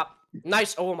 stop.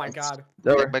 Nice. Oh my god.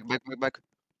 Over. Back.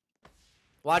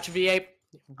 Watch V8.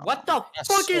 What the That's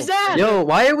fuck is so that? Yo,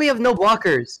 why do we have no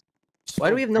blockers? Why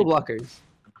do we have no blockers?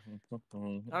 I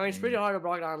mean, it's pretty hard to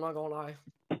block that, I'm not gonna lie.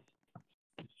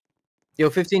 Yo,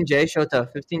 15J, Shota.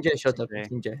 15J, Shota.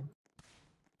 15J.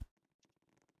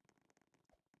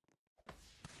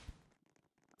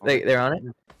 They're on it?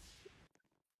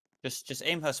 Just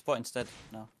aim her spot instead.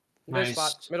 No. Good Nice.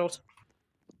 spot. Middles.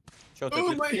 Show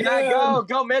Oh to my Yeah,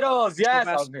 go middles. Yes.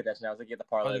 I fast. was gonna that now. I was gonna get the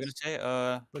I was parlays. gonna say,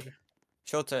 Okay.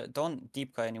 Shota, don't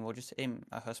deep cut anymore. Just aim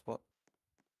at her spot.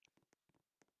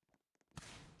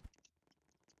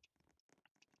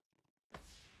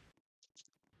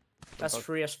 That's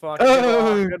free as fuck.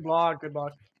 Oh. Good block, good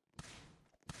block.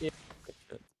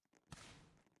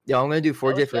 Yo, I'm gonna do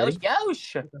 4J for Eddie.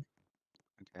 Yosh.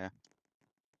 Okay.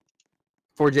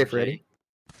 4J for Eddie.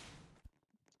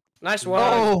 Nice one.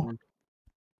 Oh!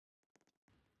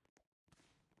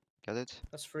 Get it?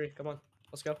 That's free. Come on.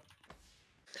 Let's go.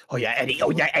 Oh yeah, Eddie.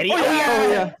 Oh yeah, Eddie. Oh,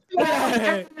 Oh,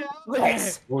 yeah.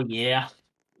 Yes. Oh yeah.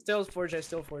 Still 4J,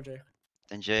 still 4J.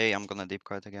 Then J, I'm gonna deep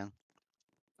cut again.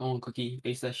 Come on, Cookie.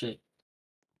 Ace that shit.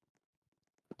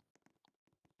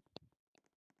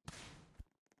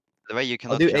 The way you I'll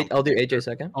cannot do jump. I'll do AJ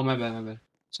second. Oh my bad.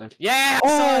 Sorry. Yeah, Oh!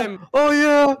 son! Oh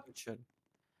yeah! Good shot.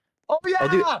 Oh yeah. I'll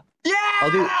do- Yeah.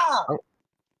 I'll do-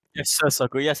 Yes, sir,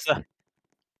 Soko. Yes, sir.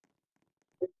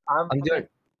 I'm doing.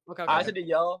 Okay, I okay. had to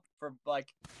yell for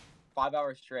like 5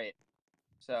 hours straight.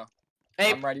 So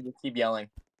Hey, I'm ready to keep yelling.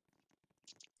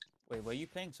 Wait, were you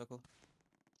playing Soko?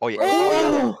 Oh yeah.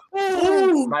 Oh!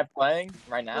 Am I playing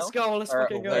right now? let's go, let's Or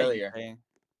fucking go. earlier? Playing.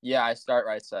 Yeah, I start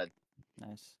right side.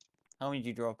 Nice. How many did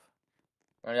you drop?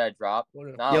 When did I drop? What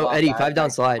is- Not a Yo, lot, Eddie, but I 5 had down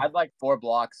like- slide. I had like 4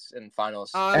 blocks in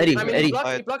finals. Eddie, I mean, Eddie.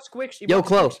 He blocks quicks. He Yo,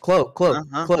 blocks Chloe, quicks.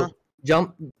 Chloe.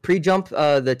 Jump, pre-jump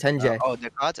the 10J. Oh, the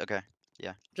cut? Okay.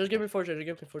 Just give me 4J, just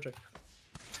give me 4J.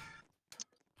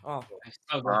 Oh.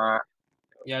 Oh, bro. Uh,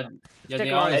 Yeah, Stick they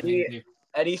around. are.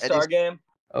 Eddie star game.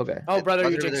 Okay. Oh, brother,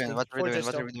 what you are we jinxed doing? me. What are we 4J doing?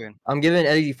 What still. are we doing? I'm giving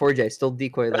Eddie 4J. Still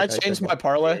decoy. Can I Like change said. my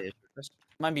parlay?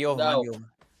 Might be over. No. Might be over.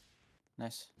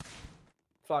 Nice.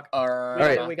 Fuck.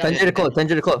 Alright, we got 10J to Chloe. 10J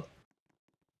to Chloe.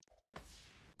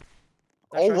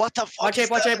 That's Oh, right. what the fuck? Watch is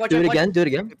it, watch that? it, watch Do it. it watch again. Do it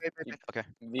again. Okay.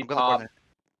 V I'm gonna pop. burn it.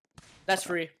 That's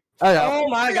free. Oh yeah. Oh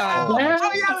my god. Oh. Oh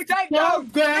yeah, we take those.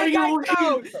 We take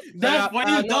those. That's why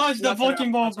you no, dodged the outside,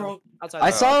 fucking ball, outside, bro. Outside. I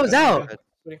saw it was out.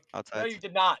 No, Outside. you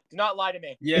did not. Do not lie to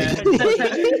me. Yeah.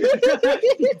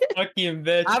 Fucking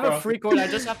bitch, I have bro. a free court. I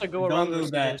just have to go Don't around do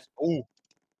those that. guys. Oh.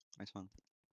 Nice one.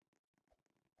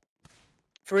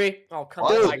 Free. Oh come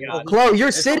Oh on. my God. Chloe,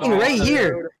 you're sitting right awesome,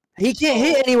 here. He can't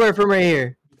hit anywhere from right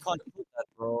here. You can't do that,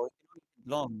 bro.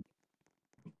 Long.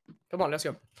 Come on, let's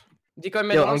go. Decoy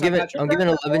mid. Yo, I'm alongside giving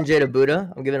Patrick. 11J to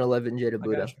Buddha. I'm giving 11J to got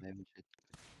Buddha. you.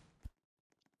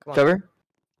 Come on. Cover.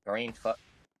 Green fuck.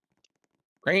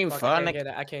 Green Fuck, I fun. can't get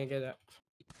that. I can't get that.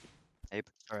 Alright,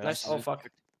 Nice. nice. Oh fuck.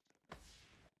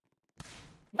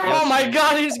 Oh my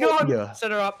god, he's gone. Yeah.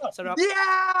 Set her up. Set her up.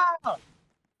 Yeah. Stop,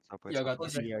 wait, Yo, stop. got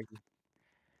this.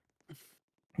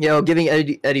 Yo, giving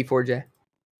Eddie 4J.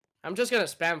 I'm just gonna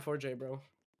spam 4J, bro.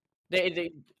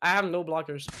 I have no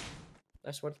blockers.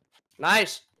 That's what.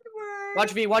 Nice.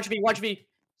 Watch V. Watch V. Watch V.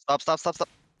 Stop.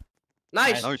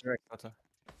 Nice. No,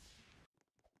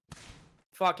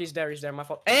 Fuck, he's there. He's there. My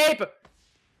fault. Ape.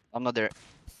 I'm not there.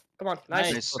 Come on.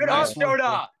 Nice. Nice. Good Nice. up,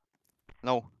 Yoda.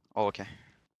 No. Oh, okay.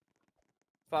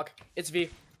 Fuck. It's V.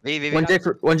 V. 1J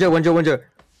for 1J.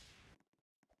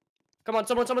 Come on.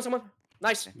 Someone.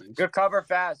 Nice. Good cover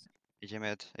fast. AJ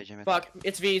mid. Fuck.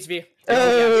 It's V. It's V.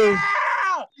 Oh.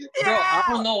 Bro, I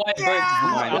don't know why, but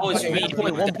I was Fine. weak.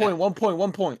 1 point. 1 point. 1 point.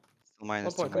 1 point.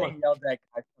 minus point, two. come on. Getting yelled at,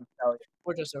 guys, I'm telling you.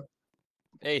 We're just so.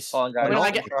 Ace. Hold on, guys. Wait, No,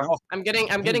 I get- no. I'm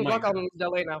getting my block God. on the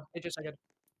lane now. Wait just a second.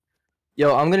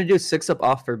 Yo, I'm gonna do 6 up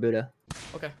off for Buddha.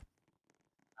 Okay.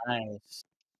 Nice.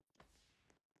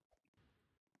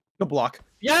 The block.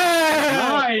 Yeah!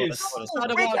 Nice. Saw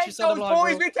the We block, take she saw the those, block,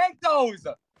 boys. bro. We take those.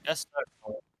 Yes,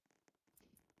 sir.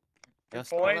 Yes,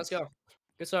 sir. Points. Let's go.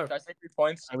 Good serve. Should I say 3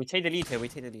 points? We take the lead here. We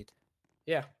take the lead.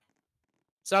 Yeah.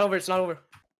 It's not over. It's not over.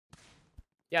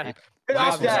 Yeah. Yeah. Good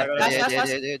Nice off one, that. Zach. Last, Yeah, last, yeah,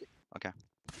 last. yeah.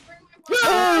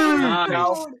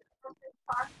 Nice.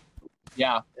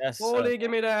 Yeah. Yes, sir. Holy,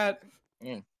 give me that.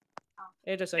 Mm.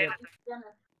 Hey, just a second.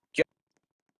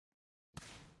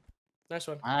 Nice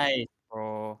one. Nice,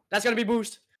 bro. That's gonna be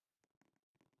boost.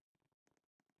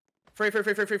 Free. Get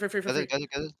it, get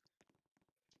it.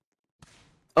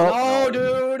 Oh, No,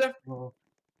 dude.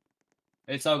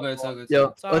 It's all good. It's all good.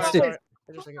 yo, Sorry, let's do sorry.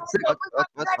 Wait just a second.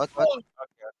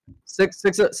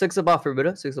 What? 6 up off for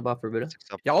Buddha. 6 up off for Buddha.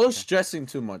 Y'all are stressing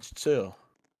too much. Chill.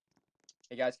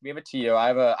 Hey guys, give it to you. I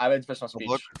have an inspirational speech.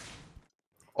 Look.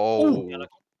 Oh,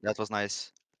 that was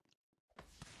nice.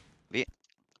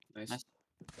 Nice.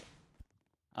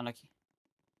 Unlucky.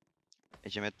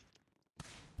 AJ mid.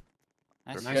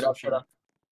 Nice. Nice Good up, option. good up.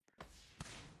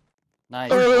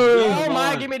 Nice. Oh Come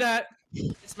my, on. give me that.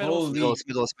 It's middle. Holy. Middles.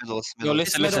 Yo, listen,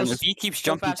 It's listen. middles. If he keeps So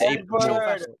jumping fast. to A, bro.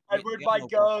 Edward, Edward, my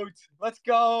goat. Let's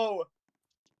go.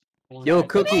 Yo,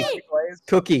 Cookie. Plays.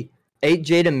 Cookie.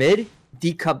 8J to mid.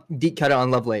 Deep cut it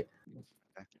on love late.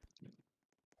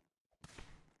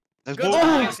 Let's Good go.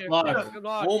 block. block. Good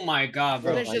block. Oh my god,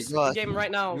 bro. Finish my this God. game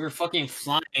right now. You're fucking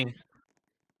flying.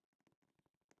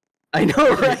 I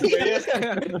know, right?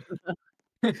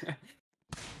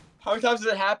 How many times has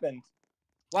it happened?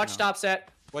 Watch No. stop set.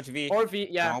 Watch V. Or V.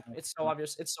 Yeah, No. it's so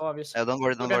obvious. It's so obvious. Don't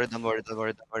worry. Okay. Don't worry.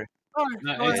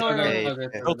 No, it's all good. Okay, It's all good.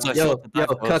 okay. Short side, Yo, short side, yo,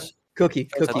 dive, close. Cookie.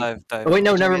 Short side, Cookie. dive. Oh wait,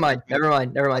 no, AJ never mid, mind. mid.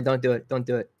 Never mind. Don't do it.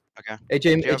 Okay.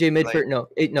 AJ mid play. for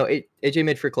AJ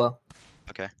mid for Claw.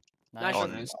 Nice Nice.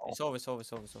 one. Nice. It's over.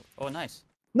 Oh, nice.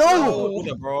 No! Oh,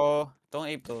 Buddha, bro. Don't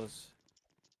ape those.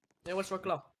 Yeah, what's for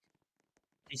claw?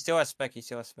 He still has spec.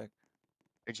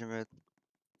 AJ mid.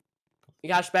 You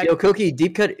got back. Yo, Cookie,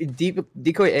 deep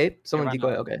decoy ape. Someone Yeah, decoy.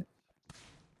 right Okay.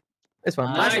 It's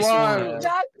fine. Nice Nice one. one.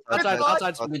 Jack, Outside, good luck.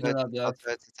 outside. Good job, yeah.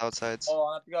 It's outside. Oh,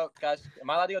 I have to go, guys. Am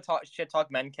I allowed to go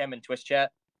talk Menchem and Twitch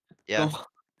chat? Yeah.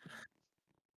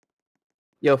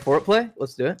 Yo, forward play.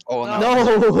 Let's do it. Oh no. No,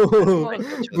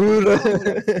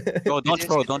 Buddha.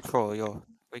 Yo, don't throw. Yo.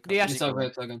 Wake up. Yeah, It's all good.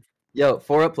 It's all good. Yo,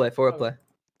 forward play.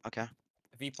 Okay.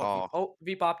 V pop. Oh, Oh,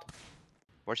 V popped.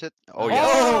 watch it. Oh yeah.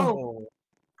 Oh!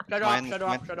 Shut Mine,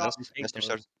 off. Let's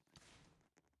restart.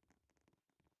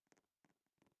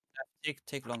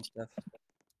 Take long stuff.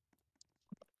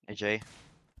 AJ,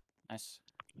 Nice.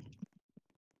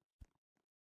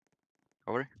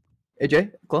 over.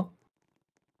 AJ, Claw.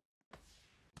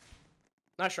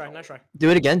 Nice try. Do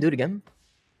it again.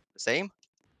 Same.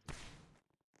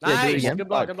 Yeah, do it Nice. again. Good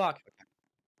block.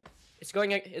 It's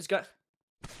going. It's got.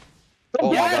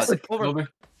 Oh Yes! my god. Over. Over.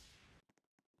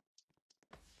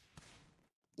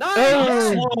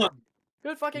 Nice. Oh!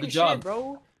 Good fucking Good shit, job.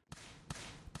 bro.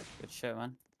 Good shit,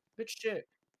 man. Good shit.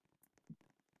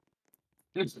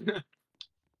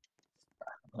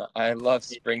 I love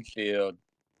Springfield.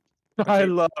 I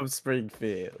love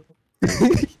Springfield. No.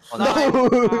 I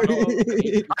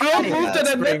don't move to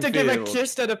the net to give a Springfield.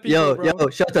 kiss to the people, Yo, bro. yo,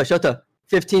 Shota.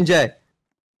 15J.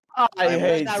 I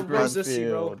hate that rose the sea,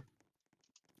 bro. Springfield.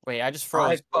 Wait, I just I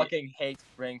froze. fucking hate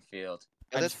Springfield.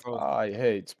 I Get just it? froze. I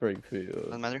hate Springfield.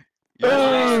 Doesn't matter.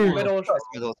 Nice. Middle.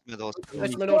 Middle.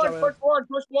 Nice Push middle.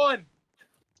 one.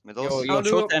 Middle. Yo, I'll do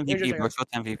short it. MVP, Here's bro. your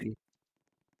Short MVP.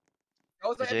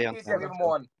 Go to AJ, MVP, give him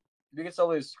one. You can still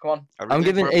lose. Come on. Are we I'm good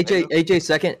giving for a play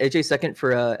AJ second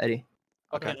for Eddie.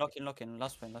 Okay. Lock in.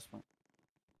 Last point.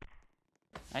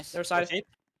 Nice. Other side. Shape.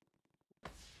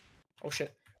 Oh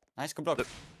shit. Nice, good block. though?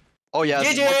 Oh yeah.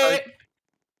 GG.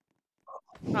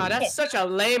 Ah, that's such a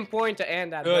lame point to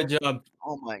end that. Good Bro. job.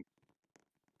 Oh my.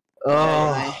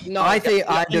 Oh, No, I think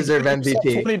I deserve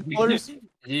MVP.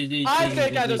 GG. I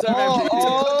think I deserve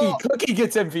MVP. Cookie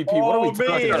gets MVP. What are we Oh,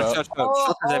 talking man. about? Short Oh,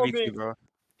 is oh, MVP, me. bro. I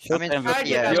Short mean, I MVP. get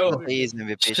yeah. that. Yo. Shota is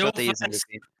MVP. Show Shota is fast.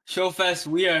 MVP. Show fast.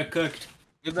 We are cooked.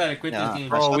 We better quit Yeah. this game.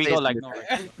 Bro, we Shota got is like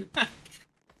MVP.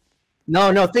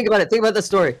 no. No, think about it. Think about the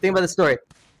story. Think about the story.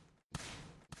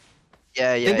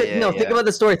 Yeah. Think about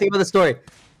the story.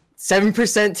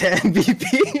 7% to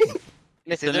MVP.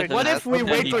 Listen, What if we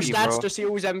What's wait for MVP, stats bro? to see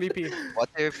who's MVP? What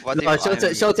if? No, show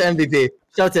to MVP.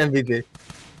 Shout to MVP.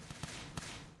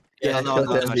 Yeah, no, show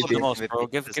no, to no, Shoot the MVP. most, bro.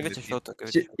 MVP. Give it to Shota. Give it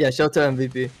Sh- to Shota. Yeah, show to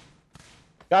MVP.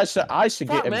 Guys, I should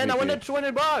Fuck, get man, I won the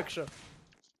MVP. $20.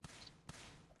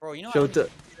 Bro, you know Show I only to. got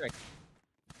T-Rex.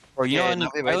 Bro, you know Okay, I now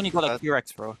we I wait only for got a that.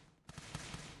 T-Rex, bro.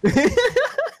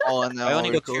 Oh no, I only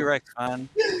we're got cool. T-Rex, man.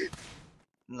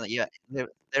 No, yeah,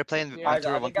 they're playing Yeah, Guys,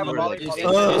 Vancouver. I think I have a Vancouver, like, volleyball It's game.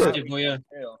 Oh. It's Shibuya.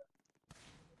 real.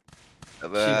 we're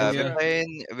Shibuya.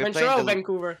 playing. We're playing Montreal, the.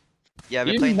 Vancouver. Yeah,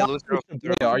 we're You playing the not loser of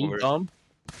Vancouver. Shibuya, are you Vancouver. dumb?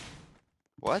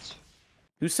 What?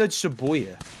 Who said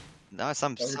Shibuya? No,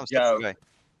 some That was a some joke. guy.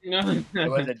 No. It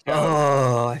was a joke.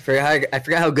 Oh, I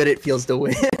forgot how good it feels to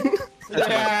win.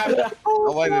 Yeah.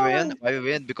 Oh, why we win? Why we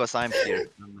win? Because I'm here.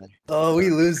 Oh, we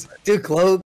lose. Dude, Clo